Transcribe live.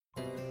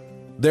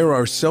There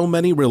are so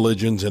many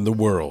religions in the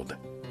world.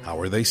 How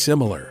are they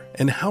similar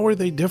and how are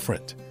they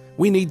different?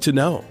 We need to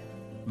know.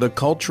 The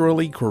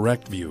culturally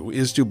correct view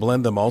is to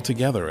blend them all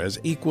together as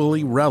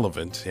equally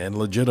relevant and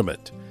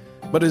legitimate.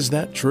 But is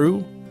that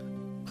true?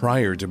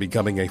 Prior to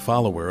becoming a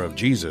follower of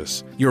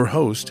Jesus, your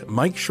host,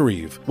 Mike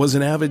Shreve, was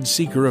an avid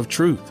seeker of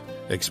truth,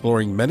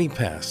 exploring many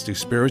paths to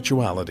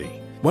spirituality.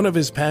 One of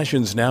his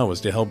passions now is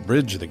to help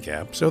bridge the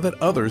gap so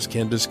that others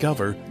can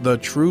discover the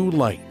true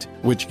light,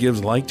 which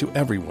gives light to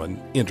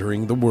everyone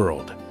entering the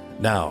world.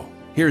 Now,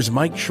 here's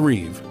Mike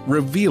Shreve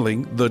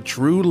revealing the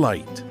true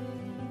light.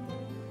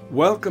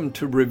 Welcome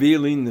to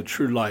Revealing the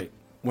True Light.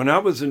 When I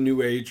was a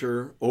New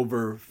Ager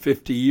over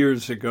 50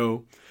 years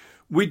ago,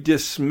 we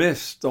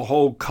dismissed the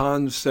whole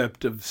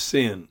concept of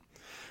sin.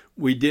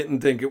 We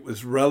didn't think it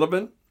was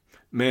relevant.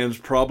 Man's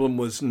problem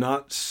was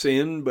not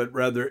sin, but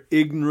rather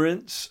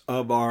ignorance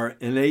of our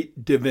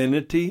innate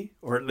divinity,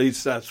 or at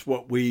least that's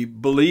what we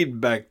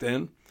believed back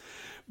then.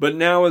 But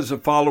now, as a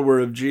follower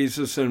of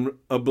Jesus and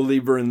a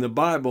believer in the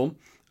Bible,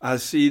 I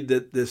see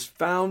that this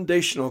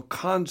foundational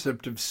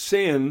concept of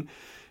sin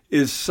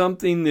is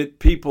something that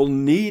people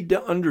need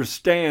to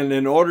understand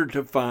in order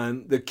to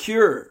find the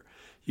cure.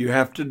 You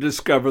have to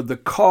discover the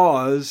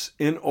cause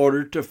in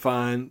order to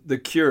find the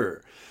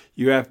cure.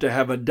 You have to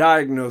have a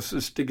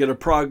diagnosis to get a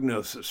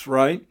prognosis,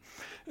 right?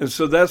 And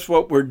so that's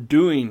what we're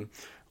doing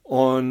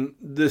on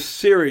this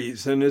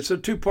series. And it's a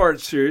two-part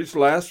series.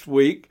 Last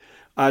week,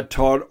 I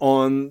taught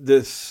on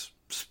this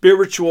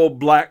spiritual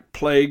black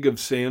plague of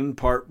sin,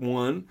 part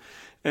 1.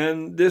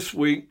 And this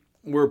week,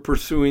 we're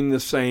pursuing the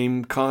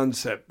same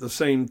concept, the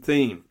same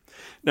theme.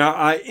 Now,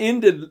 I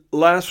ended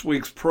last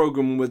week's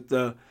program with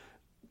the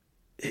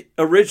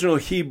original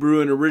Hebrew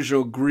and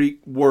original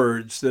Greek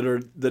words that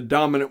are the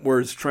dominant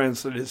words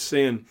translated as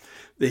sin.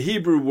 The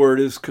Hebrew word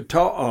is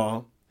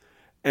kata'ah,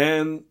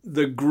 and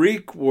the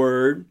Greek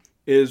word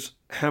is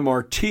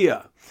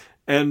hamartia.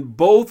 And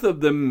both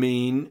of them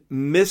mean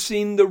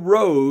missing the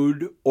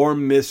road or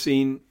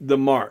missing the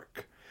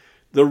mark.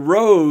 The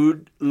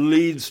road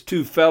leads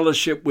to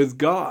fellowship with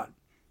God.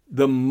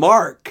 The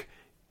mark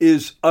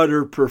is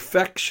utter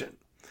perfection.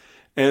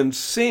 And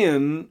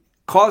sin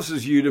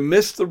causes you to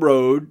miss the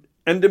road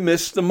and to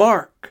miss the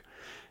mark.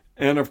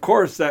 And of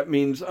course, that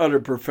means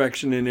utter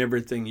perfection in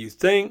everything you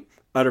think,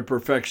 utter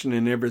perfection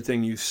in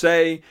everything you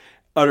say,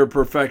 utter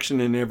perfection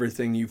in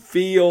everything you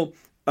feel,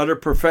 utter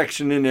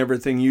perfection in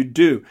everything you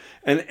do.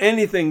 And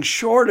anything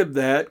short of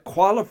that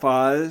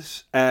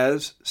qualifies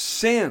as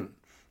sin.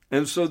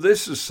 And so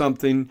this is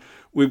something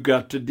we've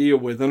got to deal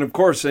with. And of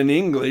course, in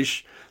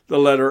English, the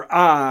letter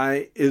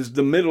I is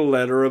the middle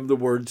letter of the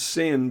word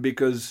sin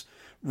because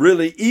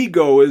really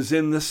ego is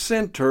in the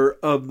center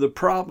of the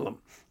problem.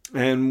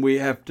 And we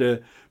have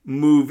to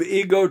move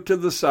ego to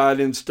the side.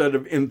 Instead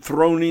of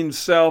enthroning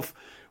self,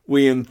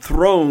 we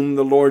enthrone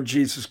the Lord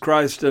Jesus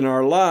Christ in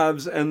our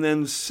lives, and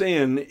then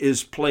sin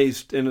is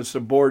placed in a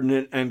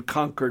subordinate and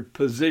conquered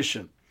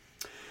position.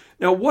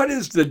 Now, what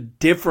is the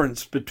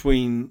difference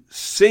between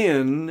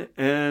sin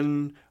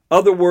and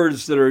other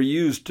words that are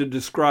used to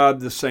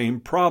describe the same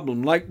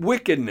problem, like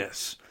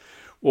wickedness?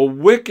 Well,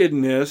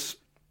 wickedness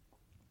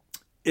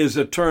is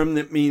a term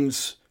that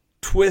means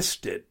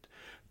twisted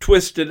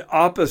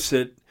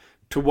opposite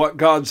to what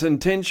God's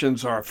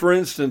intentions are. For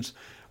instance,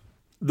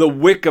 the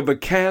wick of a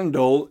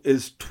candle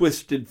is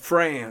twisted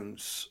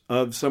strands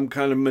of some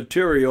kind of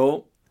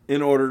material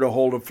in order to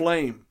hold a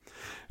flame.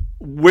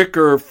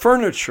 Wicker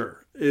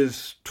furniture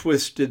is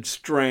twisted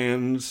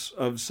strands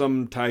of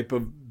some type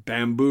of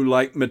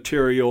bamboo-like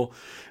material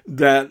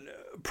that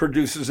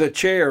produces a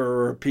chair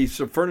or a piece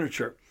of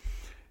furniture.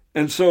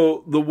 And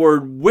so the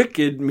word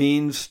wicked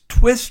means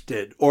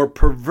twisted or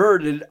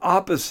perverted,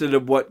 opposite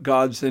of what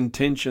God's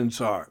intentions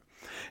are.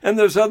 And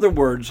there's other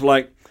words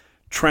like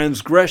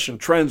transgression.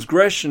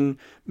 Transgression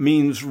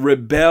means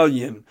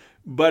rebellion,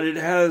 but it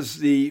has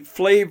the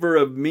flavor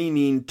of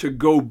meaning to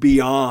go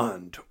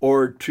beyond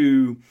or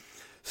to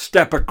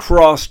step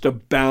across a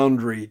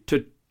boundary.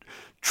 To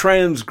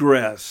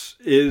transgress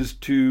is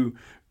to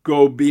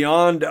go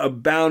beyond a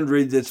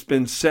boundary that's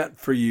been set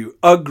for you.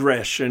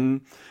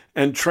 Aggression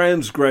and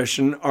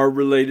transgression are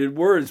related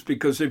words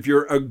because if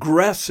you're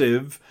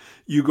aggressive,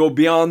 you go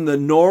beyond the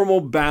normal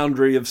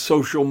boundary of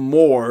social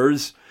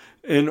mores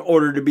in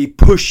order to be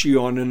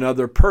pushy on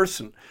another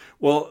person.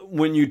 Well,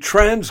 when you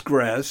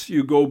transgress,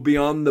 you go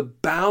beyond the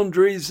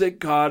boundaries that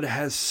God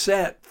has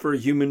set for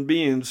human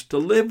beings to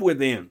live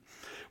within.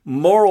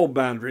 Moral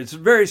boundaries,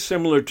 very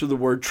similar to the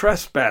word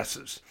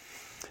trespasses.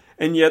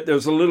 And yet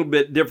there's a little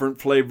bit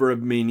different flavor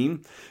of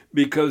meaning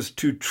because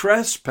to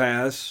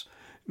trespass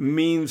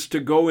means to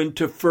go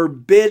into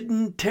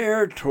forbidden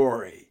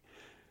territory.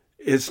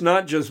 It's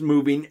not just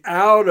moving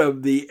out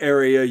of the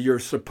area you're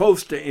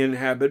supposed to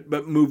inhabit,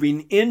 but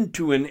moving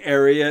into an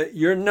area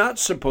you're not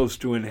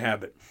supposed to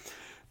inhabit.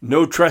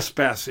 No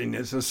trespassing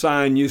is a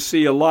sign you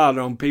see a lot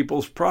on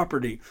people's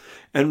property.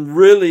 And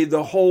really,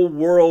 the whole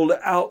world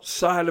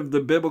outside of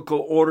the biblical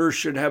order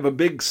should have a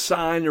big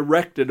sign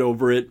erected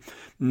over it,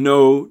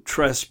 no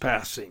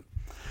trespassing.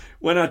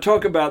 When I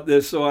talk about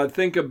this, so I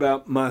think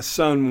about my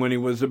son when he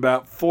was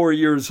about 4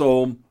 years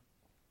old.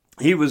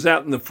 He was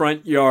out in the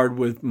front yard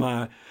with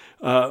my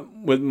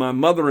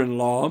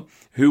mother-in-law,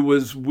 who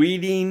was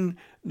weeding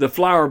the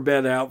flower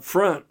bed out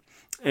front.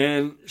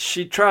 And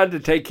she tried to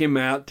take him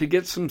out to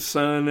get some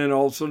sun and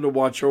also to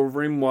watch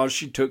over him while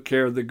she took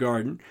care of the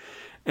garden.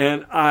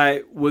 And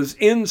I was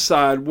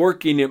inside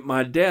working at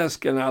my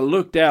desk, and I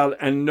looked out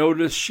and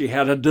noticed she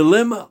had a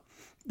dilemma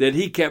that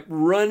he kept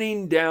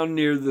running down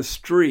near the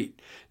street.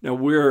 Now,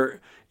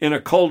 we're in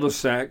a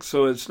cul-de-sac,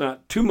 so it's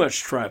not too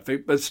much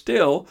traffic, but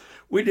still,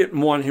 we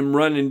didn't want him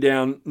running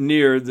down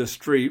near the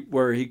street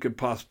where he could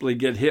possibly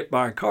get hit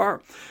by a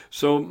car.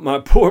 So my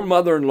poor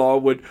mother-in-law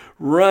would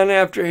run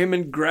after him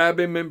and grab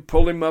him and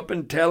pull him up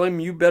and tell him,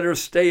 "You better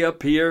stay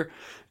up here."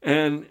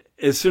 And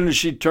as soon as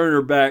she turned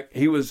her back,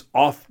 he was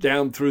off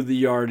down through the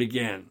yard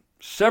again,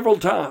 several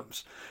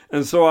times.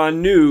 And so I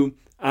knew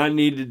I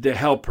needed to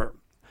help her.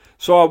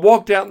 So I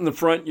walked out in the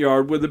front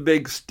yard with a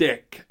big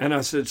stick, and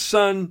I said,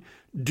 "Son,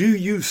 do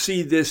you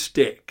see this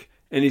stick?"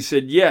 And he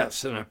said,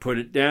 "Yes." And I put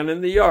it down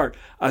in the yard.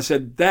 I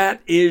said,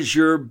 "That is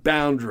your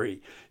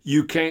boundary.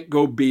 You can't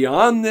go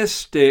beyond this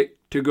stick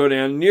to go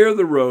down near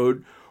the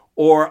road,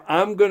 or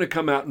I'm going to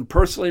come out and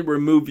personally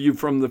remove you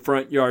from the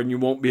front yard and you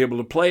won't be able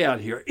to play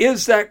out here.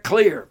 Is that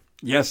clear?"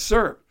 "Yes,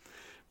 sir."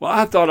 Well,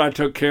 I thought I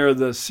took care of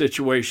the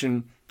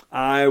situation.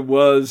 I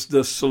was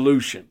the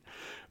solution.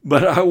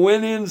 But I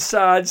went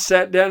inside,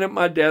 sat down at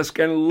my desk,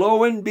 and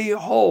lo and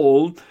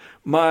behold,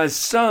 my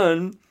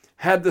son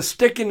had the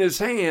stick in his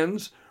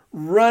hands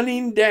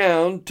running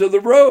down to the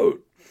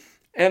road.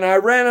 And I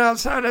ran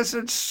outside. I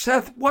said,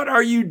 "Seth, what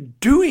are you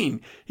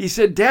doing?" He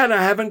said, "Dad,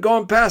 I haven't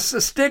gone past the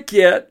stick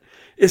yet.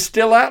 It's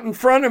still out in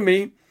front of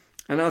me."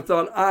 And I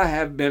thought, I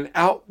have been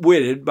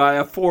outwitted by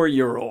a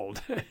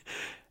 4-year-old.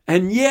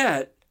 And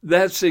yet,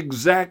 that's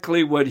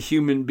exactly what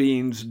human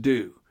beings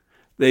do.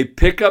 They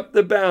pick up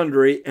the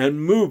boundary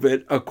and move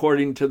it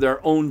according to their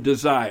own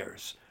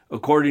desires,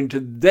 according to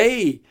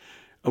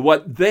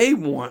what they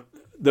want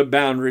the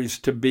boundaries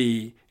to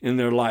be in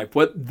their life,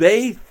 what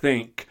they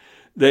think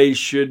they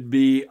should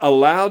be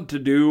allowed to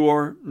do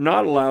or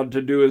not allowed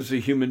to do as a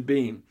human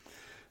being.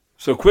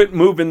 So quit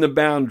moving the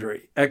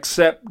boundary.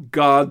 Accept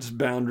God's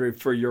boundary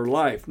for your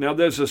life. Now,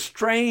 there's a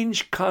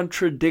strange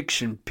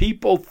contradiction.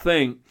 People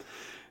think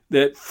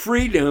that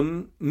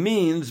freedom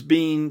means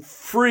being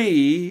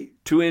free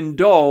to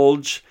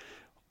indulge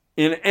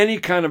in any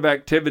kind of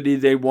activity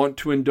they want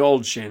to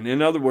indulge in.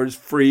 In other words,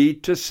 free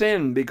to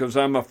sin, because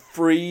I'm a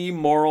free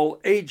moral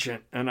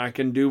agent and I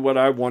can do what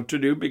I want to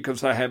do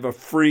because I have a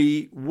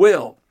free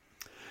will.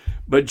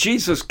 But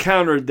Jesus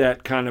countered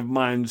that kind of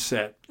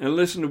mindset. And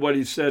listen to what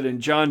he said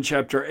in John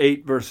chapter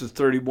 8, verses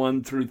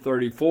 31 through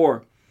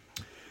 34.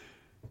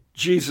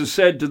 Jesus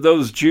said to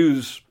those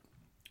Jews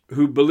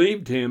who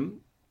believed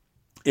him,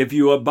 "If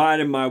you abide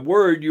in my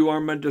word, you are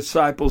my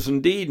disciples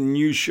indeed, and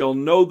you shall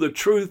know the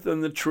truth,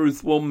 and the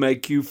truth will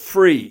make you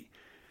free."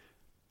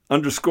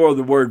 Underscore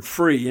the word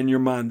free in your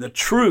mind. The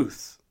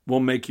truth will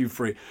make you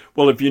free.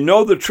 Well, if you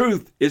know the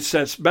truth, it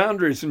sets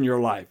boundaries in your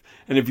life.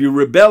 And if you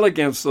rebel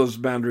against those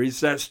boundaries,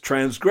 that's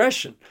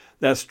transgression.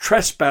 That's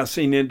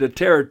trespassing into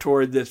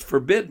territory that's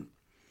forbidden.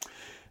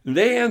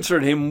 They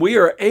answered him, "We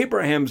are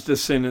Abraham's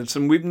descendants,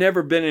 and we've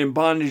never been in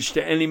bondage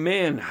to any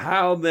man.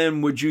 How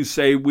then would you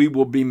say we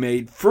will be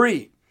made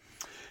free?"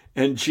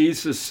 And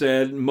Jesus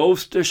said,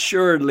 "Most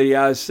assuredly,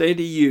 I say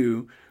to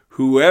you,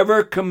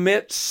 whoever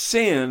commits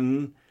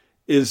sin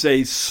is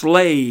a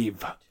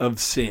slave of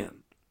sin."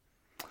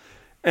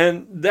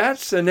 And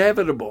that's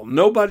inevitable.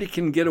 Nobody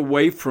can get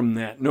away from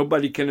that.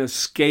 Nobody can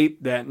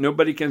escape that.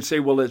 Nobody can say,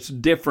 "Well, it's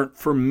different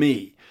for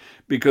me,"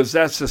 because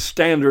that's a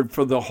standard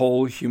for the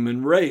whole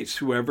human race.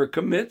 Whoever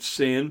commits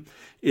sin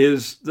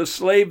is the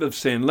slave of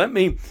sin. Let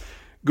me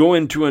go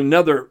into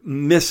another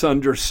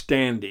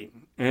misunderstanding.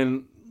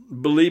 And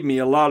believe me,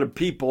 a lot of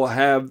people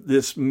have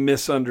this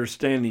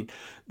misunderstanding.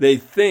 They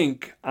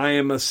think I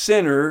am a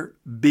sinner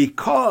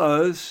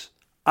because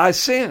I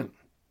sin.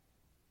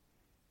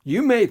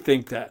 You may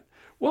think that.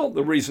 Well,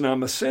 the reason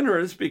I'm a sinner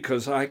is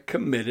because I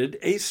committed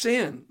a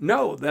sin.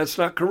 No, that's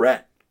not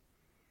correct.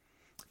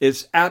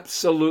 It's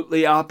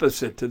absolutely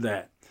opposite to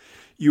that.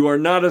 You are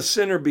not a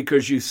sinner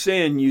because you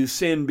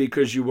sin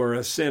because you are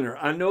a sinner.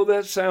 I know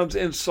that sounds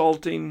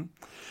insulting.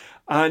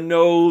 I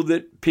know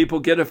that people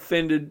get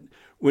offended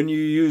when you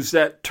use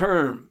that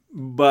term,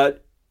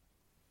 but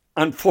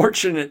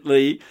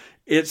unfortunately,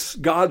 it's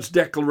God's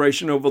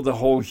declaration over the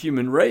whole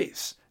human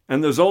race.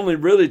 And there's only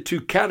really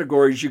two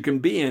categories you can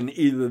be in,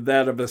 either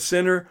that of a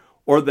sinner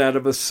or that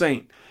of a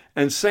saint.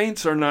 And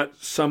saints are not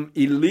some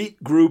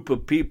elite group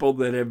of people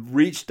that have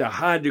reached a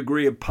high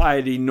degree of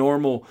piety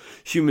normal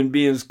human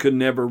beings could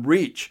never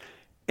reach.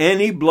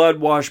 Any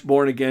blood-washed,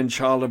 born-again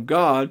child of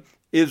God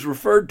is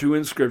referred to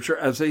in Scripture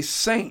as a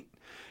saint.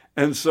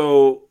 And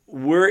so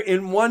we're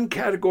in one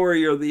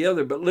category or the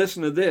other. But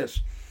listen to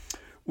this.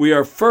 We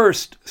are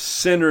first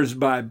sinners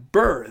by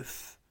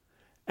birth,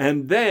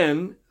 and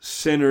then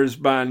sinners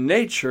by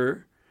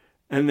nature,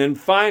 and then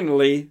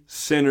finally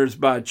sinners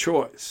by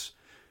choice.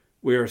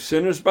 We are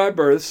sinners by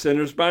birth,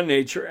 sinners by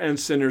nature, and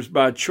sinners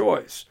by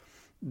choice.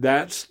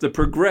 That's the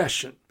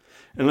progression.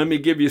 And let me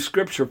give you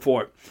scripture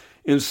for it.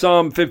 In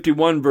Psalm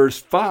 51, verse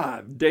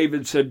 5,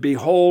 David said,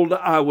 "Behold,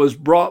 I was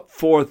brought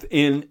forth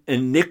in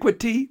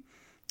iniquity,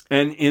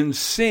 and in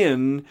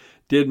sin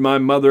did my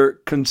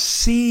mother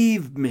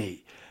conceive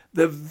me."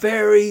 The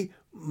very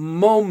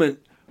moment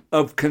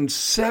of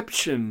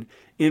conception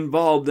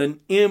involved an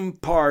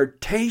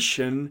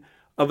impartation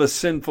of a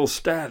sinful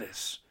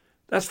status.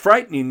 That's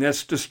frightening,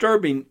 that's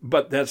disturbing,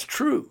 but that's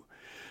true.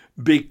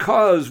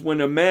 Because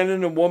when a man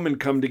and a woman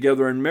come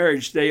together in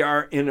marriage, they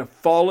are in a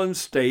fallen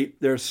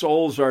state. Their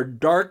souls are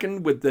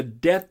darkened with the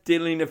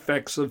death-dealing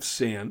effects of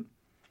sin.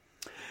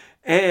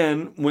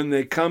 And when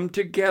they come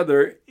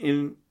together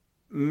in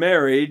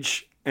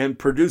marriage and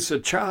produce a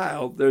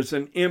child, there's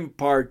an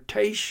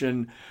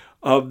impartation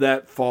of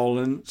that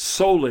fallen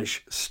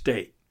soulish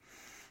state.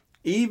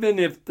 Even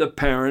if the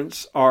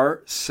parents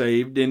are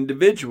saved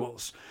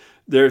individuals,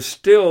 there's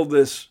still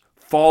this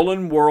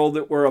fallen world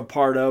that we're a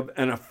part of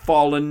and a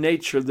fallen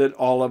nature that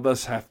all of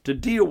us have to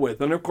deal with.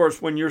 And of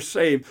course, when you're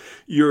saved,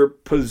 you're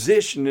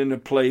positioned in a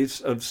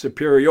place of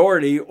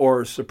superiority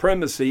or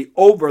supremacy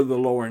over the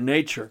lower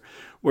nature,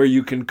 where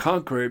you can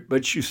conquer it,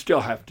 but you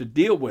still have to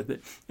deal with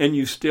it. And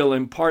you still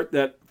impart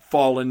that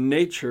fallen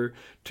nature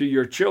to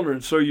your children.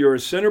 So you're a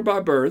sinner by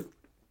birth,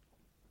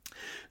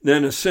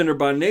 then a sinner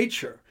by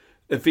nature.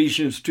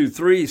 Ephesians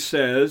 2:3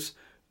 says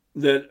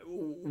that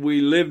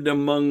we lived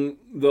among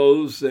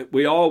those that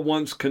we all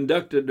once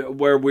conducted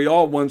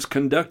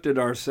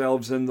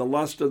ourselves in the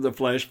lust of the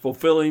flesh,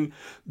 fulfilling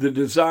the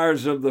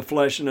desires of the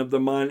flesh and of the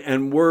mind,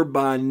 and were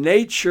by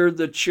nature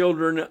the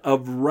children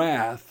of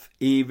wrath,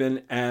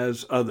 even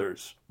as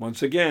others.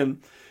 Once again,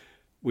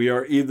 we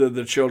are either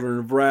the children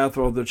of wrath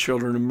or the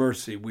children of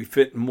mercy. We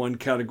fit in one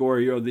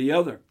category or the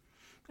other.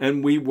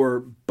 And we were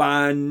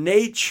by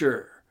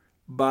nature.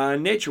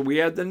 We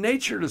had the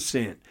nature to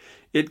sin.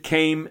 It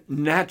came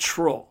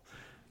natural.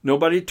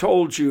 Nobody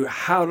told you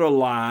how to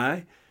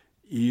lie.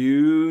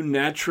 You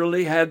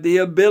naturally had the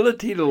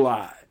ability to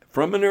lie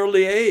from an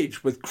early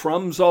age, with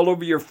crumbs all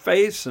over your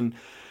face and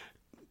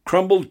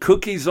crumbled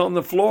cookies on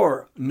the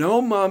floor.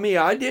 No, Mommy,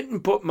 I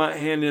didn't put my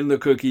hand in the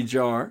cookie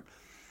jar.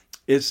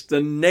 It's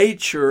the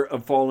nature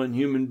of fallen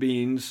human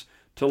beings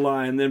to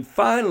lie. And then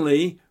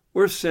finally,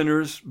 we're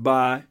sinners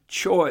by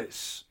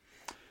choice.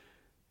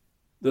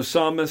 The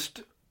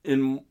psalmist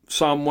in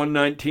Psalm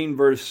 119,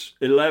 verse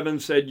 11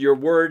 said, "Your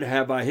word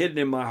have I hidden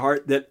in my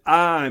heart that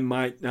I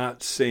might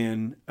not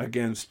sin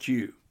against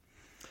you."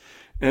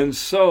 And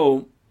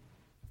so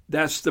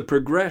that's the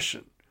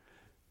progression.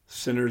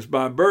 Sinners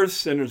by birth,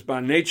 sinners by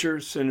nature,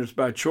 sinners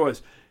by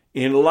choice.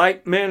 In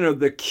like manner,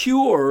 the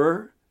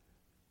cure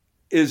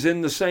is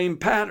in the same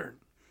pattern.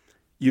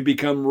 You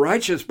become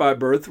righteous by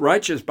birth,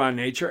 righteous by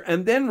nature,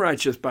 and then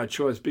righteous by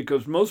choice,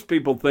 because most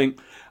people think,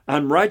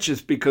 I'm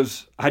righteous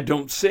because I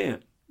don't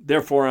sin,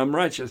 therefore I'm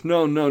righteous.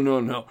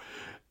 No.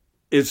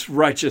 It's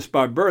righteous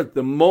by birth.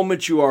 The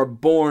moment you are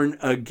born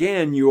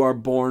again, you are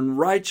born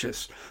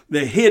righteous.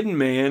 The hidden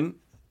man,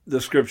 the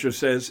scripture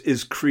says,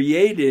 is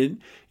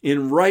created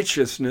in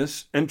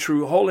righteousness and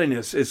true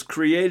holiness. It's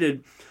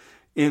created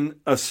in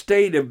a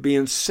state of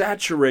being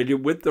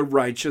saturated with the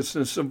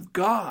righteousness of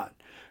God.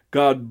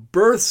 God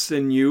births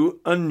in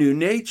you a new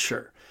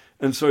nature.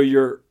 And so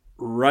you're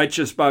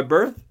righteous by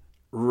birth,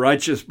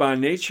 righteous by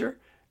nature,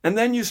 and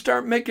then you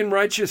start making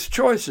righteous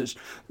choices.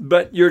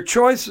 But your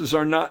choices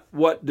are not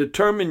what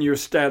determine your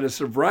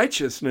status of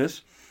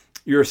righteousness.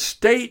 Your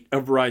state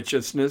of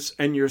righteousness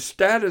and your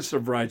status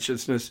of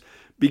righteousness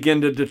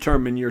begin to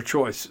determine your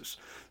choices.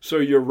 So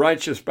you're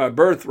righteous by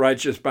birth,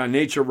 righteous by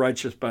nature,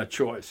 righteous by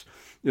choice.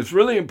 It's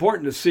really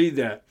important to see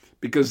that,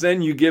 because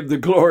then you give the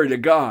glory to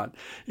God.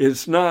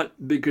 It's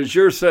not because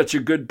you're such a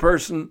good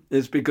person.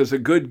 It's because a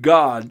good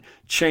God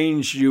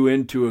changed you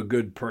into a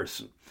good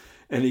person.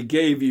 And he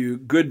gave you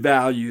good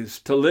values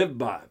to live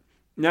by.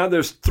 Now,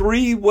 there's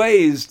 3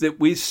 ways that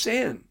we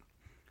sin.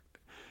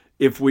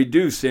 If we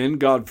do sin,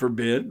 God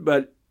forbid,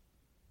 but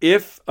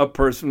if a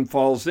person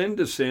falls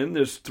into sin,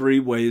 there's 3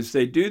 ways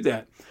they do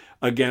that: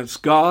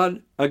 against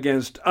God,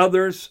 against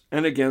others,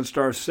 and against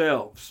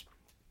ourselves.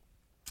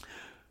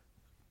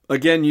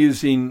 Again,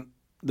 using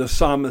the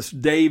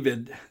psalmist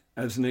David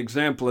as an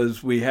example,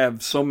 as we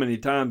have so many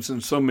times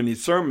in so many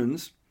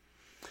sermons,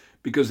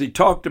 because he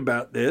talked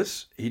about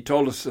this. He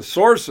told us the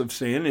source of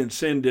sin. "In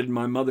sin did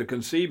my mother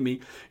conceive me."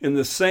 In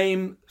the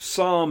same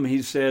psalm,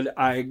 he said,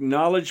 "I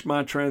acknowledge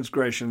my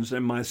transgressions,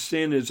 and my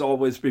sin is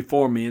always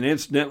before me." And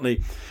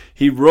incidentally,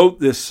 he wrote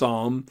this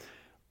psalm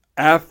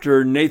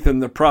after Nathan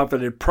the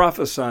prophet had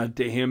prophesied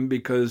to him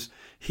because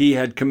he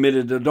had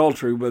committed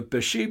adultery with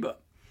Bathsheba.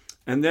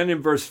 And then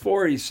in verse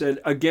 4, he said,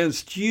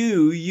 "Against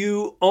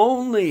you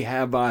only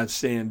have I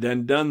sinned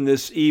and done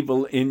this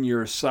evil in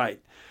your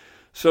sight."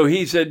 So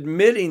he's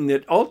admitting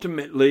that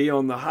ultimately,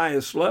 on the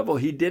highest level,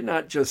 he did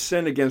not just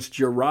sin against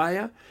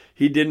Uriah.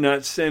 He did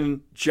not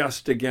sin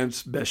just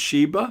against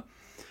Bathsheba.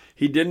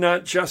 He did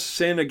not just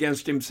sin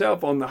against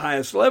himself. On the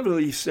highest level,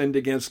 he sinned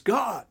against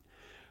God.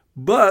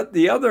 But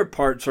the other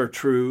parts are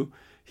true.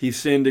 He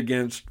sinned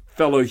against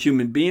fellow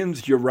human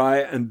beings,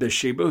 Uriah and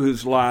Bathsheba,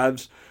 whose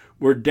lives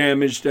were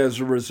damaged as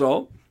a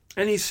result.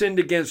 And he sinned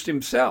against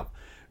himself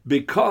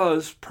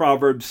because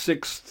Proverbs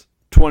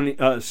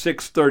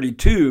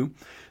 6:32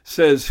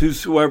 says,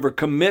 whosoever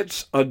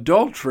commits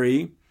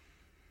adultery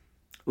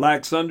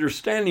lacks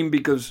understanding,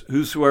 because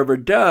whosoever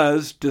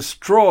does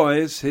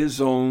destroys his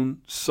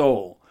own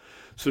soul.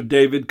 So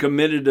David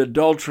committed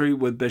adultery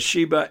with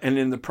Bathsheba and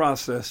in the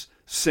process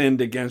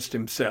sinned against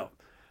himself,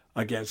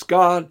 against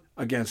God,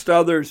 against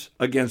others,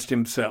 against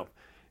himself.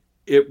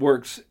 It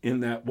works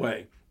in that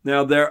way.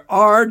 Now, there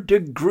are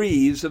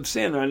degrees of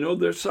sin. I know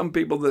there's some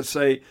people that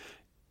say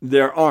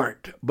there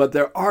aren't, but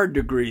there are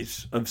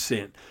degrees of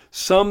sin.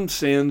 Some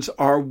sins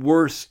are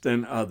worse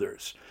than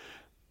others.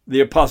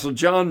 The Apostle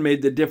John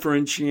made the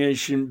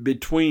differentiation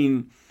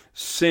between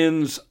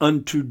sins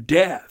unto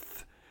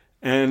death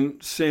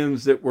and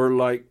sins that were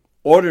like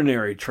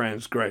ordinary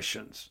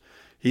transgressions.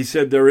 He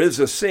said there is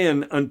a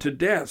sin unto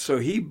death. So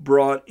he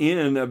brought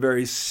in a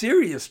very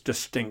serious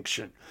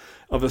distinction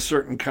of a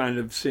certain kind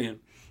of sin.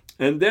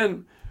 And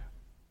then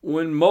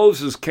when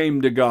Moses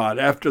came to God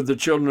after the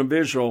children of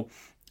Israel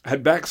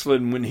had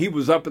backslidden, when he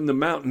was up in the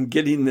mountain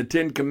getting the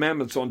 10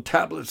 Commandments on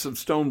tablets of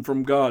stone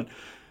from God,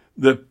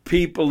 the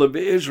people of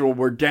Israel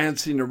were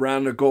dancing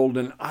around a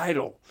golden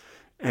idol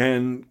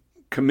and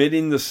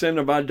committing the sin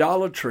of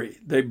idolatry.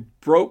 They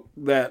broke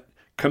that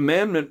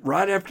commandment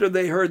right after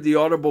they heard the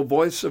audible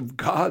voice of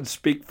God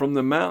speak from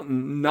the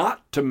mountain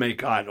not to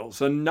make idols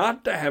and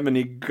not to have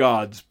any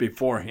gods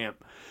before him,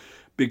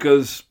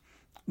 because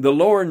the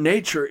lower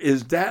nature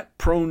is that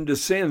prone to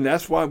sin.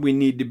 That's why we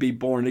need to be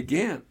born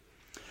again.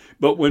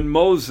 But when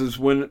Moses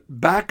went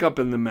back up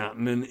in the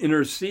mountain and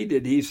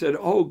interceded, he said,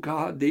 oh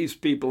God, these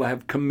people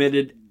have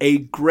committed a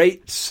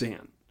great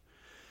sin.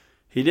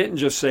 He didn't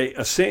just say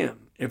a sin.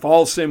 If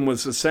all sin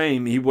was the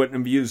same, he wouldn't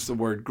have used the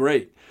word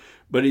great.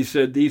 But he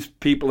said these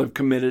people have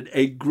committed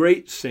a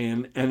great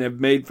sin and have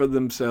made for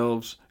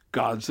themselves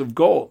gods of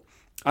gold.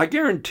 I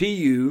guarantee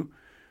you,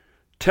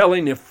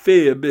 telling a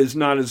fib is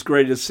not as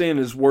great a sin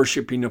as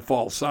worshiping a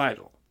false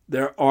idol.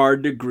 There are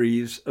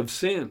degrees of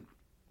sin.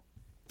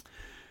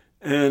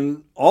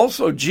 And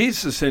also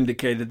Jesus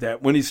indicated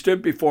that when he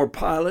stood before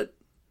Pilate,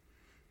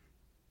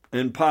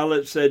 and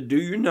Pilate said, do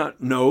you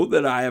not know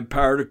that I have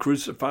power to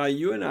crucify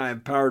you and I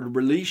have power to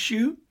release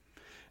you?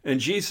 And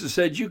Jesus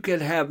said, you can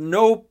have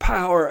no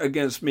power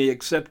against me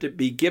except it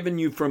be given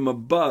you from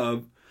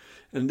above.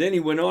 And then he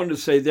went on to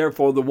say,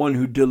 therefore, the one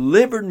who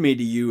delivered me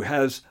to you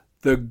has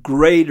the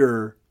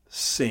greater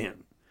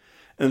sin.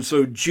 And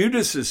so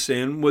Judas's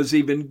sin was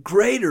even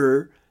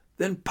greater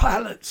than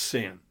Pilate's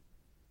sin.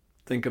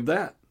 Think of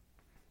that.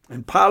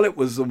 And Pilate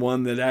was the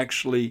one that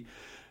actually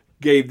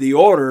gave the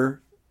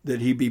order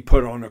that he be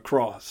put on a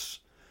cross.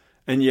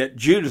 And yet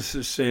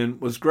Judas's sin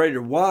was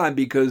greater. Why?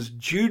 Because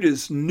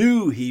Judas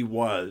knew he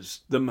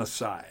was the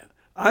Messiah.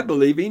 I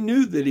believe he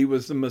knew that he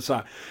was the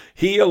Messiah.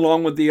 He,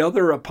 along with the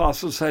other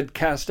apostles, had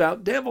cast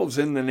out devils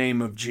in the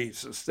name of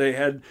Jesus. They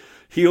had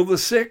healed the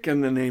sick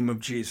in the name of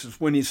Jesus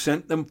when he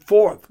sent them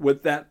forth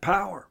with that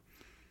power.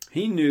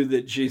 He knew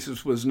that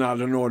Jesus was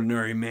not an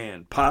ordinary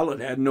man.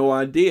 Pilate had no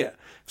idea,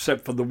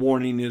 except for the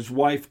warning his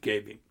wife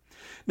gave him.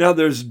 Now,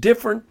 there's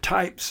different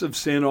types of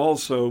sin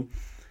also.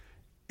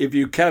 If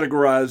you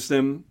categorize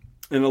them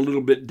in a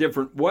little bit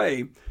different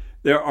way,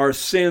 there are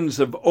sins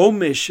of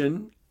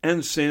omission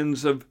and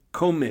sins of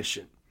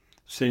commission.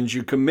 Sins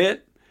you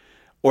commit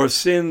or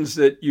sins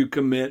that you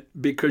commit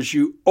because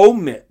you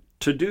omit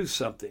to do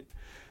something.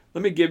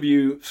 Let me give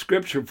you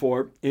scripture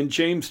for it. In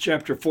James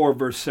chapter 4,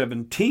 verse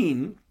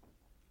 17,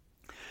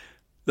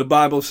 the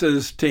Bible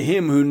says, to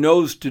him who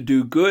knows to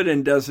do good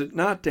and does it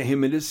not, to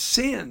him it is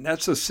sin.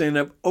 That's a sin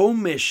of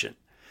omission.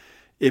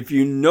 If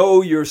you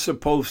know you're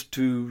supposed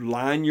to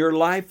line your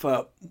life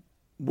up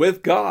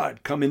with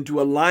God, come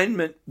into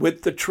alignment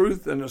with the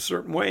truth in a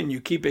certain way, and you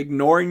keep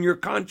ignoring your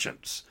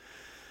conscience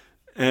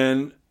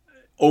and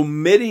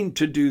omitting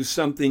to do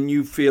something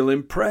you feel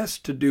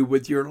impressed to do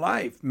with your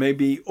life,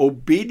 maybe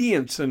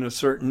obedience in a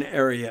certain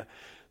area,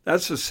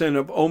 that's a sin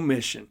of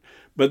omission.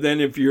 But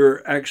then if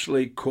you're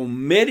actually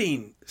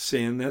committing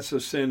sin, that's a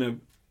sin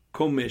of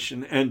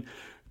commission. And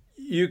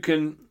you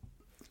can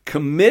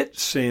commit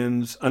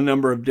sins a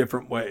number of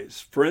different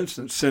ways. For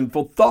instance,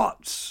 sinful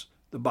thoughts.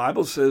 The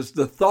Bible says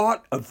the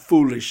thought of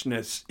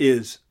foolishness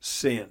is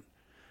sin.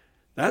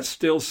 That's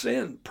still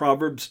sin.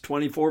 Proverbs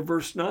 24,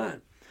 verse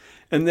 9.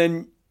 And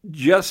then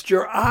just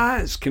your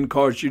eyes can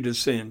cause you to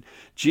sin.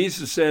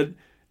 Jesus said,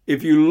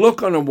 if you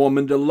look on a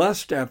woman to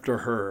lust after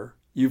her,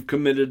 you've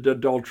committed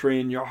adultery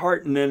in your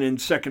heart. And then in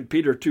 2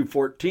 Peter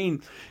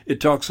 2:14,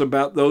 it talks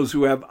about those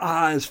who have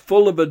eyes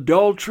full of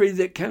adultery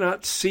that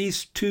cannot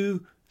cease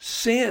to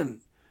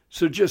sin.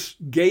 So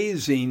just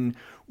gazing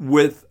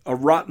with a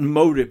rotten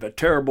motive, a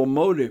terrible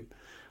motive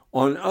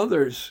on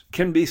others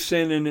can be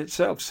sin in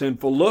itself.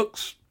 Sinful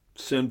looks,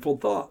 sinful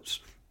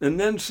thoughts, and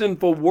then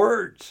sinful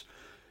words.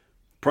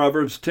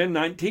 Proverbs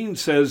 10:19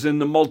 says, in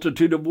the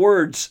multitude of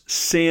words,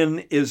 sin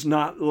is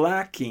not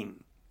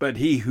lacking. but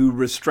he who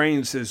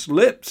restrains his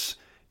lips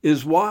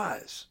is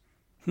wise.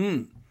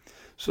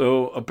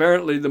 So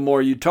apparently the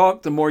more you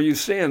talk, the more you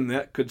sin.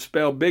 That could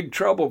spell big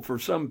trouble for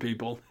some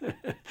people.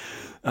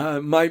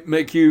 Might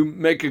make you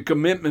make a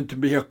commitment to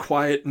be a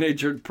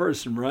quiet-natured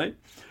person, right?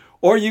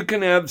 Or you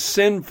can have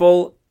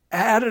sinful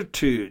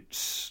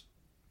attitudes.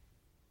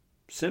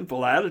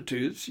 Sinful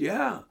attitudes,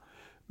 yeah.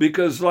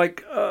 Because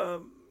like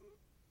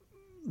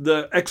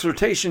the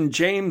exhortation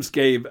James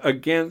gave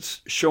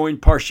against showing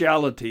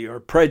partiality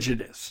or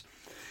prejudice.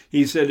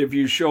 He said if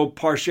you show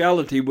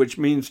partiality, which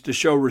means to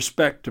show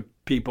respect to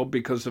people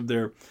because of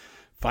their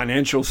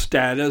financial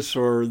status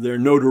or their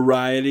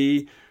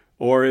notoriety,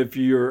 or if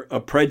you're a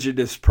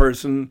prejudiced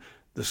person,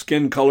 the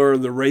skin color or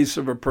the race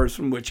of a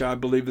person, which I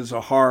believe is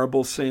a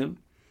horrible sin,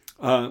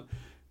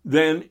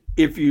 then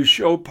if you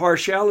show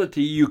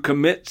partiality, you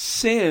commit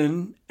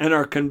sin and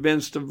are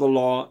convinced of the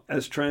law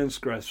as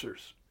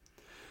transgressors.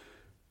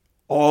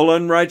 All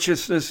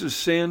unrighteousness is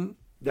sin.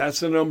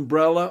 That's an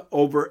umbrella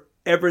over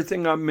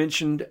everything I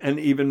mentioned and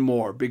even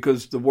more,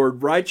 because the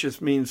word righteous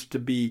means to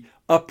be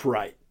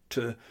upright,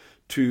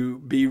 to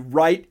be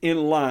right in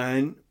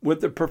line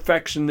with the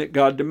perfection that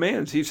God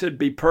demands. He said,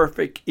 be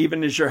perfect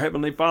even as your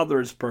heavenly Father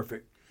is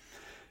perfect.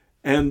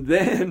 And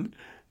then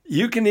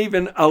you can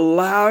even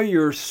allow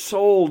your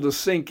soul to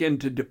sink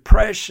into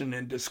depression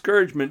and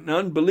discouragement and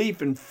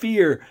unbelief and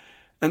fear.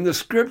 And the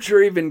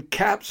scripture even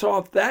caps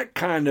off that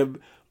kind of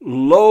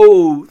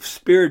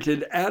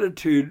low-spirited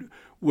attitude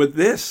with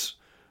this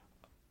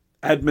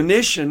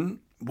admonition: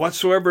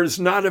 whatsoever is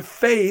not of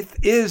faith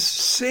is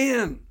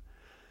sin.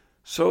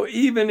 So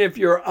even if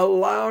you're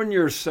allowing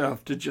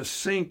yourself to just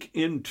sink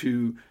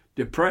into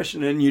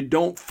depression and you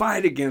don't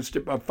fight against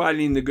it by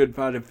fighting the good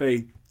fight of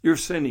faith, you're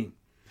sinning.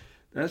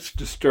 That's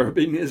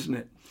disturbing, isn't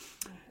it?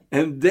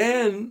 And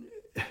then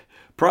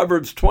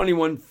Proverbs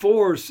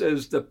 21:4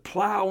 says the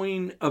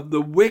plowing of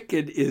the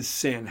wicked is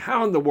sin.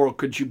 How in the world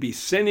could you be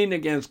sinning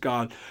against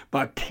God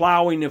by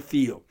plowing a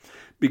field?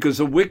 Because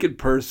a wicked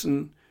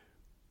person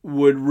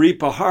would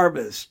reap a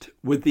harvest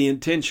with the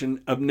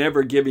intention of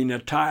never giving a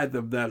tithe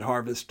of that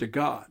harvest to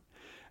God.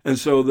 And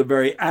so the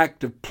very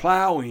act of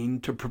plowing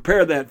to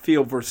prepare that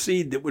field for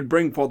seed that would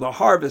bring forth a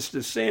harvest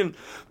is sin,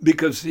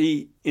 because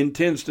he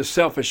intends to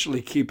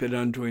selfishly keep it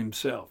unto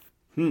himself.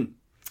 And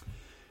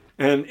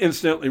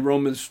incidentally,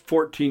 Romans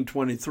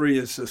 14:23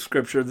 is the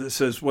scripture that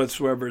says,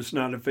 whatsoever is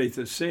not of faith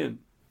is sin.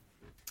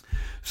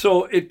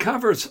 So it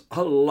covers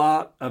a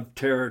lot of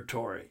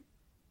territory.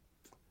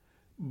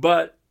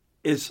 But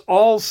it's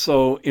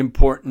also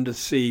important to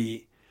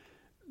see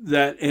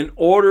that in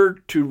order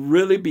to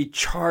really be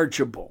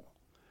chargeable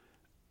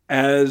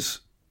as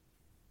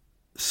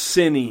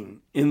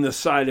sinning in the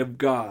sight of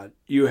God,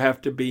 you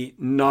have to be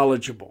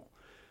knowledgeable.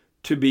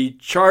 To be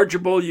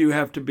chargeable, you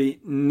have to be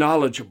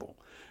knowledgeable.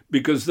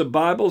 Because the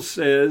Bible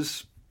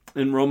says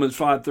in Romans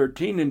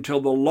 5:13, until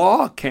the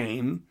law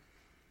came,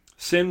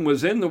 sin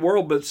was in the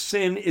world, but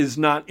sin is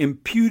not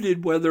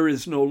imputed where there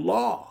is no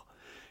law.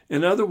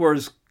 In other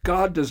words,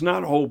 God does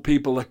not hold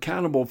people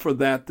accountable for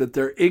that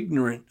they're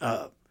ignorant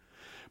of.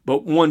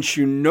 But once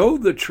you know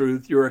the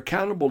truth, you're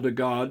accountable to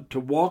God to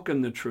walk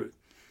in the truth.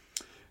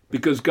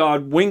 Because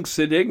God winks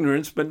at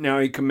ignorance, but now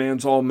he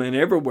commands all men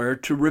everywhere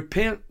to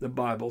repent, the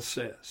Bible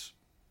says.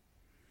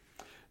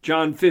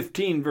 John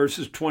 15,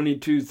 verses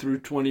 22 through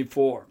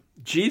 24.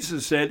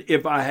 Jesus said,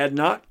 if I had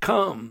not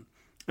come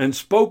and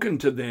spoken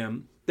to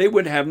them, they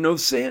would have no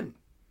sin.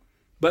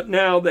 But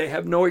now they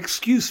have no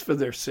excuse for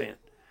their sin.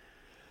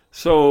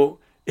 So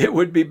it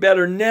would be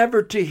better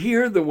never to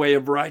hear the way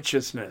of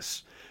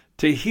righteousness,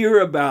 to hear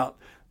about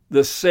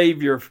the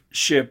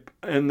Saviorship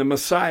and the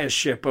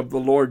Messiahship of the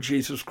Lord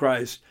Jesus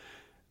Christ.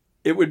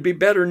 It would be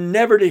better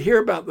never to hear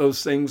about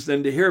those things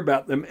than to hear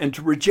about them and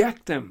to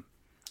reject them.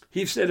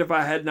 He said, if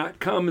I had not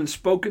come and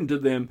spoken to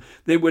them,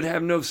 they would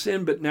have no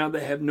sin, but now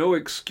they have no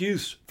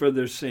excuse for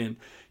their sin.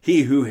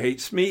 He who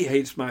hates me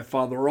hates my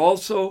Father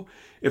also.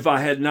 If I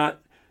had not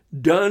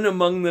done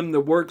among them the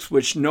works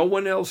which no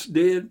one else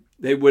did,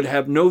 they would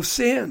have no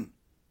sin.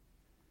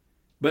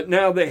 But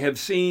now they have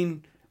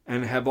seen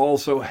and have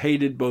also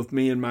hated both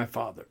me and my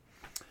Father.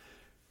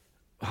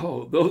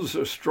 Oh, those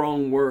are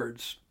strong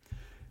words.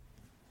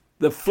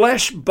 The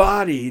flesh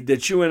body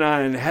that you and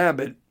I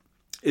inhabit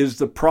is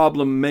the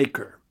problem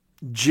maker.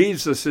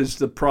 Jesus is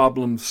the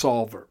problem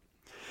solver.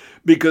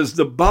 Because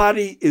the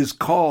body is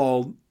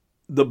called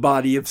the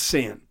body of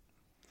sin.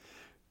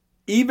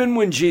 Even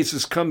when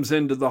Jesus comes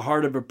into the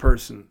heart of a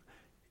person,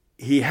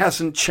 he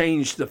hasn't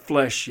changed the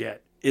flesh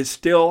yet. It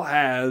still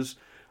has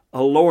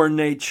a lower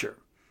nature,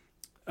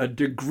 a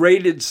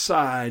degraded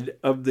side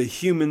of the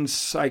human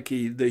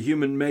psyche, the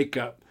human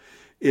makeup,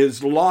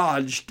 is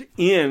lodged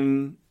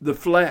in the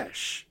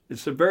flesh.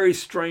 It's a very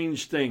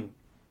strange thing.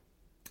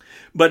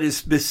 But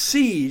it's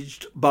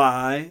besieged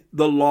by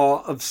the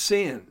law of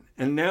sin.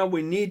 And now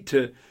we need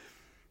to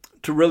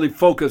really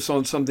focus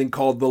on something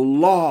called the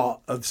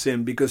law of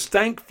sin, because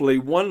thankfully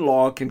one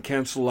law can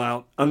cancel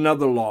out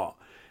another law.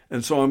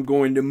 And so I'm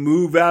going to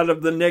move out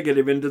of the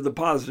negative into the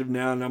positive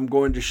now, and I'm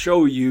going to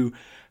show you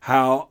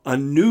how a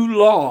new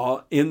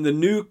law in the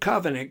new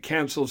covenant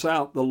cancels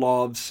out the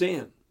law of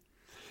sin.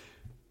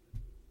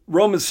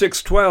 Romans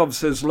 6:12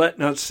 says, let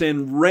not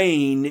sin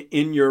reign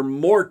in your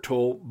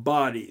mortal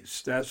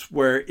bodies. That's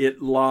where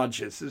it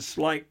lodges. It's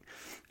like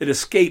it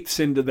escapes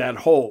into that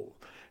hole.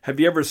 Have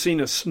you ever seen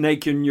a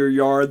snake in your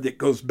yard that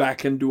goes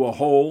back into a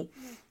hole?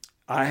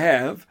 I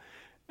have.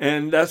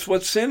 And that's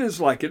what sin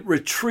is like. It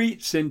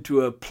retreats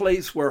into a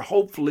place where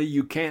hopefully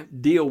you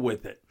can't deal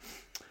with it.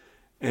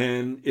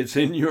 And it's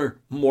in your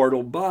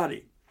mortal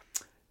body.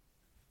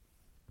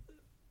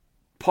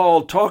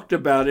 Paul talked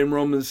about in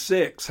Romans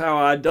 6 how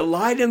I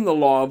delight in the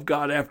law of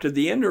God after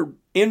the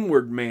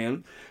inward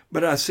man,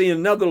 but I see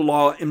another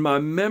law in my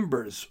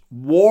members,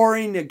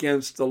 warring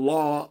against the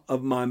law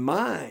of my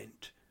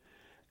mind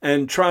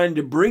and trying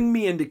to bring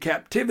me into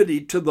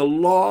captivity to the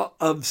law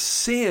of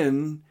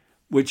sin,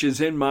 which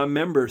is in my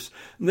members.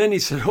 And then he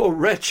said, oh,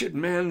 wretched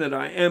man that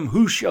I am,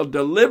 who shall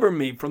deliver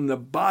me from the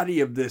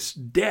body of this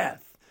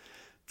death?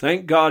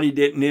 Thank God he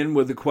didn't end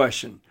with a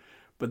question.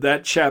 But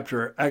that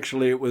chapter,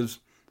 actually it was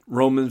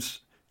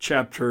Romans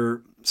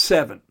chapter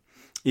 7.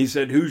 He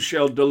said, who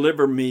shall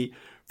deliver me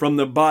from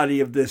the body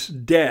of this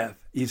death?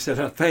 He said,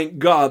 I thank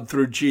God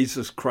through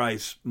Jesus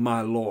Christ,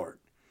 my Lord.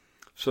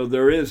 So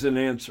there is an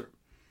answer.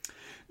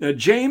 Now,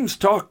 James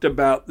talked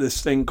about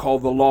this thing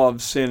called the law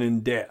of sin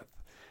and death,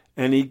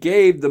 and he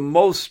gave the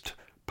most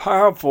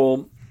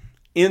powerful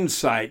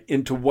insight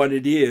into what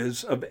it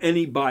is of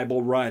any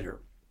Bible writer.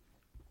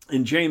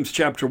 In James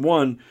chapter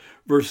 1,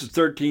 verses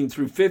 13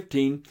 through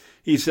 15,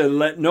 he said,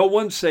 let no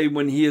one say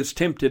when he is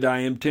tempted, I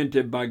am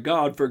tempted by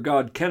God, for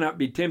God cannot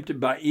be tempted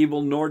by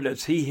evil, nor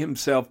does he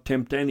himself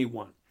tempt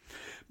anyone.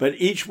 But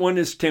each one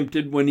is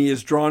tempted when he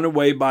is drawn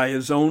away by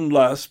his own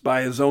lust,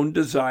 by his own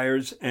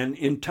desires, and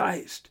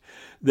enticed.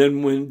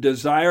 Then when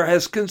desire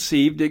has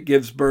conceived, it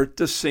gives birth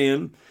to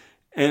sin,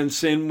 and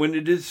sin, when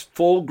it is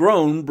full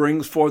grown,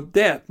 brings forth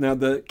death. Now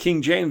the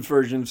King James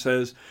Version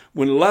says,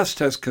 when lust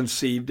has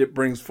conceived, it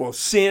brings forth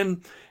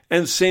sin,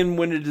 and sin,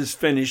 when it is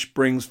finished,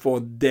 brings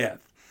forth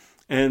death.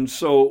 And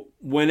so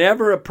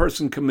whenever a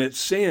person commits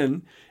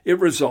sin, it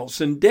results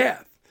in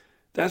death.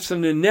 That's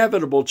an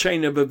inevitable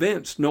chain of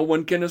events. No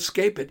one can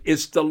escape it.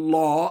 It's the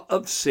law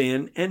of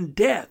sin and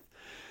death.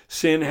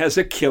 Sin has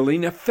a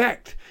killing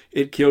effect.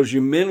 It kills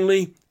you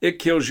mentally. It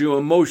kills you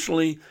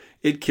emotionally.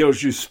 It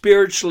kills you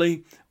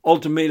spiritually.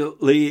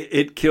 Ultimately,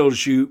 it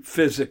kills you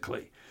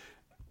physically.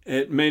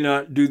 It may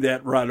not do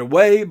that right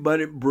away, but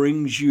it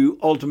brings you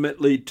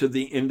ultimately to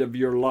the end of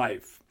your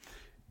life.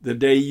 The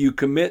day you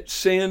commit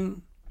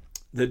sin,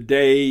 the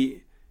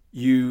day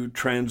you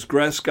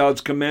transgress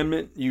God's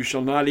commandment, you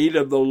shall not eat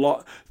of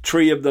the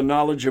tree of the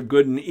knowledge of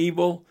good and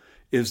evil,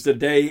 is the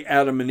day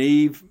Adam and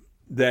Eve,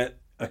 that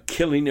a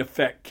killing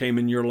effect came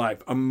in your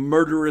life. A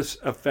murderous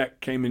effect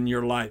came in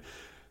your life.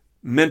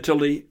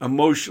 Mentally,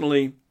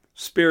 emotionally,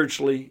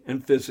 spiritually,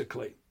 and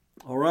physically.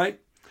 All right?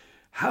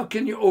 How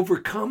can you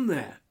overcome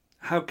that?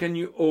 How can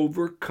you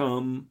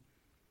overcome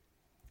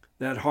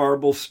that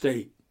horrible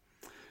state?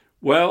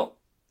 Well,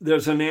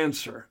 there's an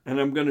answer, and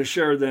I'm going to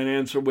share that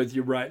answer with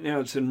you right now.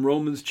 It's in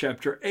Romans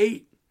chapter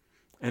 8,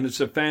 and it's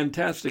a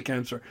fantastic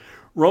answer.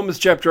 Romans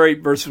chapter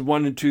 8, verses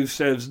 1 and 2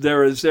 says,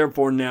 there is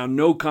therefore now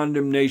no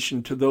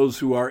condemnation to those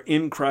who are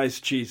in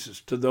Christ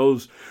Jesus, to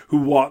those who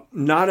walk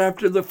not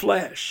after the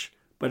flesh,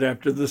 but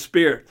after the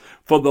Spirit.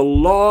 For the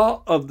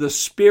law of the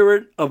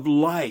Spirit of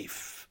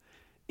life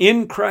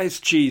in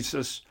Christ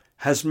Jesus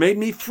has made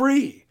me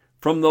free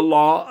from the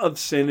law of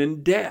sin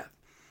and death.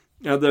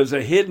 Now, there's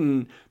a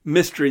hidden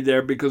mystery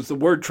there because the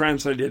word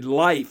translated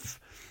life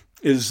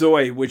is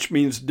Zoe, which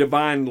means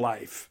divine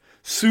life.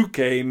 Suke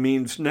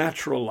means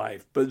natural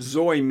life, but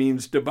Zoe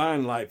means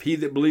divine life. He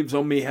that believes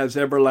on me has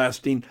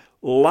everlasting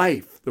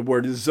life. The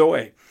word is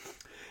Zoe.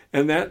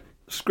 And that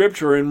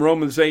scripture in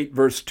Romans 8,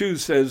 verse 2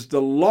 says,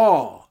 the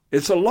law,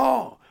 it's a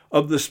law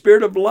of the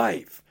Spirit of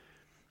life,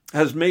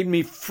 has made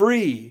me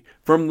free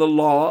from the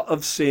law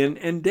of sin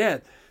and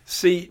death.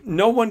 See,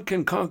 no one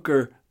can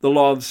conquer the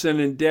law of sin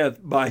and death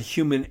by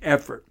human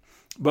effort.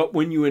 But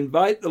when you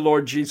invite the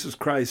Lord Jesus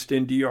Christ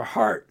into your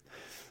heart,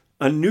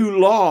 a new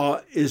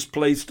law is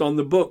placed on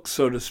the book,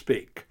 so to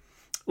speak.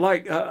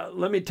 Like,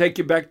 let me take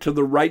you back to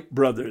the Wright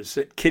brothers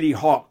at Kitty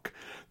Hawk.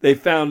 They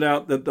found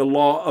out that the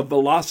law of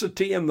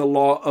velocity and the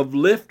law of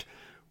lift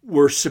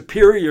were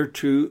superior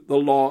to the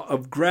law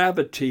of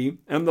gravity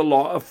and the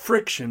law of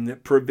friction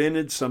that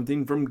prevented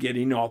something from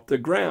getting off the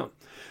ground.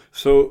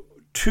 So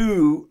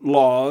two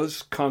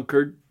laws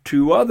conquered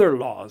two other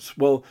laws.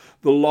 Well,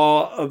 the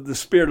law of the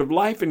Spirit of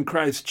life in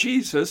Christ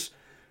Jesus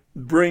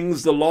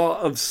brings the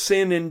law of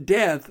sin and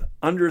death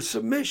under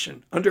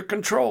submission, under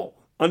control,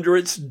 under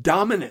its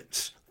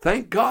dominance.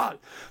 Thank God,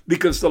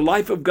 because the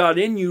life of God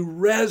in you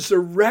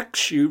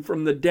resurrects you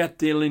from the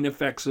death-dealing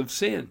effects of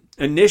sin,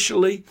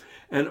 initially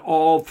and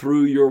all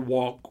through your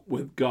walk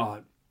with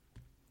God.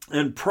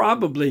 And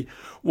probably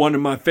one of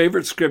my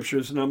favorite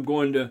scriptures, and I'm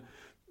going to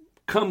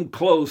come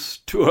close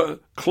to a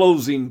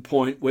closing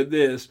point with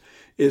this,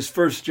 is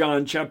 1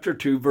 John chapter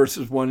 2,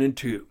 verses 1 and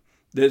 2,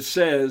 that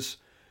says,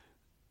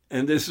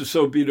 And this is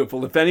so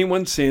beautiful. If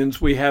anyone sins,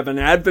 we have an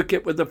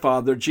advocate with the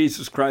Father,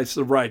 Jesus Christ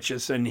the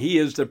righteous, and he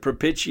is the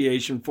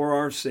propitiation for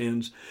our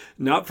sins,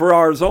 not for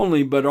ours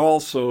only, but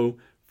also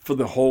for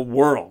the whole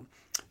world.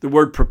 The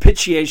word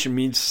propitiation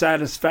means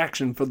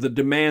satisfaction for the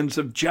demands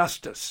of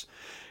justice.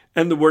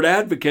 And the word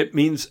advocate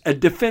means a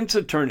defense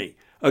attorney.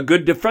 A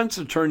good defense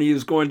attorney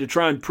is going to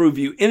try and prove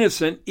you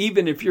innocent,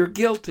 even if you're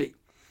guilty.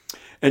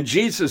 And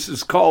Jesus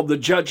is called the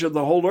judge of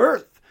the whole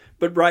earth.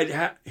 But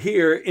right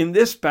here in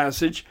this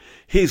passage,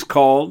 he's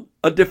called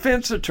a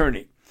defense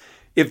attorney.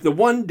 If the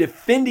one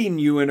defending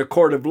you in a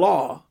court of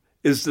law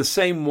is the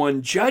same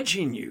one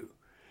judging you,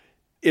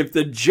 if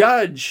the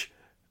judge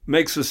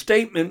makes a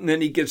statement and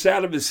then he gets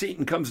out of his seat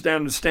and comes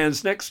down and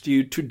stands next to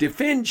you to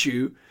defend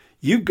you,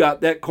 you've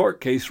got that court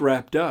case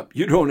wrapped up.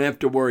 You don't have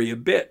to worry a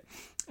bit.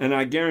 And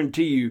I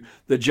guarantee you,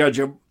 the judge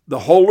of the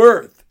whole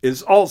earth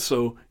is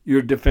also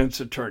your defense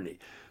attorney.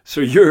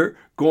 So you're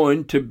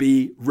going to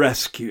be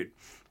rescued.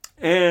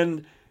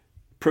 And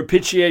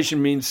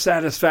propitiation means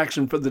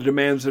satisfaction for the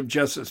demands of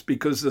justice,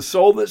 because the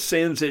soul that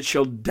sins, it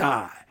shall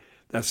die.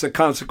 That's the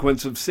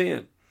consequence of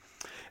sin.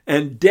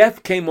 And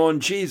death came on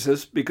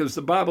Jesus because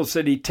the Bible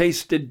said he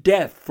tasted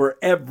death for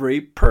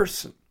every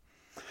person,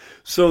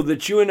 so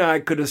that you and I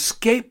could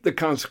escape the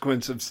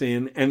consequence of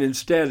sin and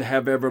instead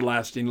have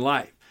everlasting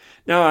life.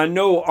 Now, I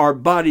know our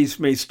bodies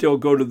may still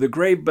go to the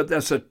grave, but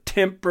that's a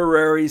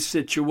temporary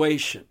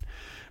situation,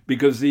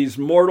 because these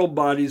mortal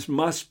bodies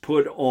must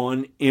put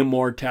on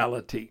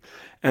immortality.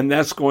 And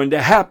that's going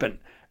to happen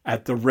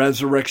at the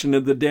resurrection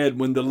of the dead,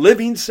 when the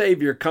living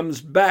Savior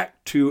comes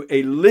back to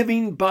a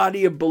living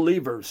body of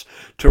believers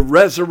to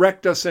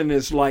resurrect us in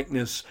his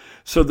likeness,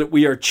 so that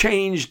we are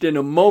changed in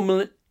a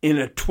moment, in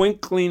a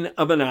twinkling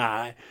of an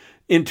eye,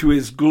 into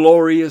his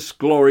glorious,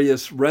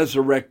 glorious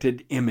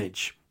resurrected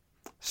image.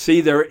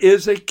 See, there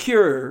is a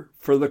cure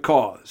for the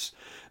cause.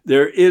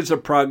 There is a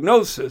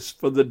prognosis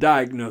for the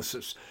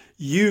diagnosis.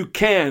 You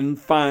can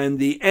find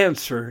the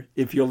answer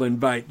if you'll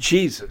invite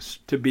Jesus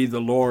to be the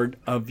Lord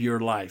of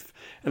your life.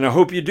 And I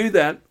hope you do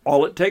that.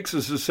 All it takes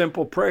is a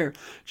simple prayer.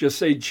 Just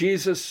say,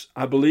 Jesus,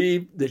 I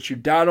believe that you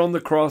died on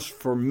the cross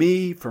for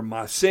me, for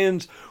my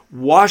sins.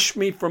 Wash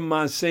me from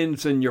my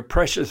sins in your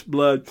precious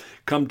blood.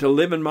 Come to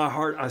live in my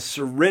heart. I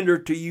surrender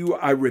to you.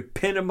 I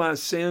repent of my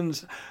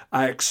sins.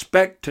 I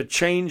expect to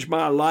change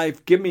my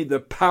life. Give me the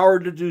power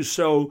to do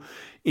so.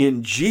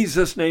 In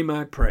Jesus' name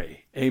I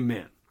pray.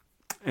 Amen.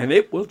 And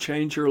it will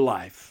change your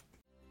life.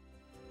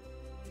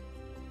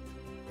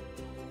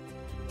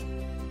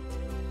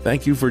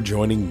 Thank you for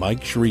joining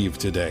Mike Shreve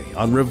today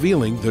on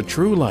Revealing the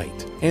True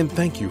Light. And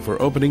thank you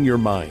for opening your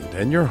mind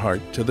and your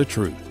heart to the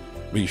truth.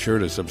 Be sure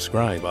to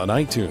subscribe on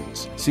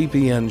iTunes,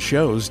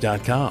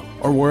 cpnshows.com,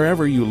 or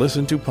wherever you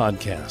listen to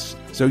podcasts,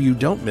 so you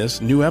don't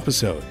miss new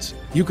episodes.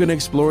 You can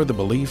explore the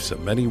beliefs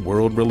of many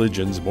world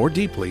religions more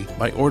deeply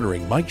by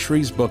ordering Mike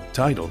Shreve's book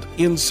titled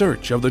In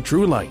Search of the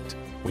True Light.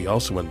 We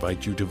also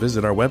invite you to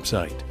visit our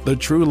website,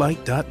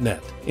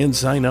 thetruelight.net, and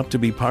sign up to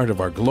be part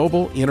of our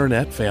global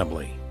internet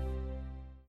family.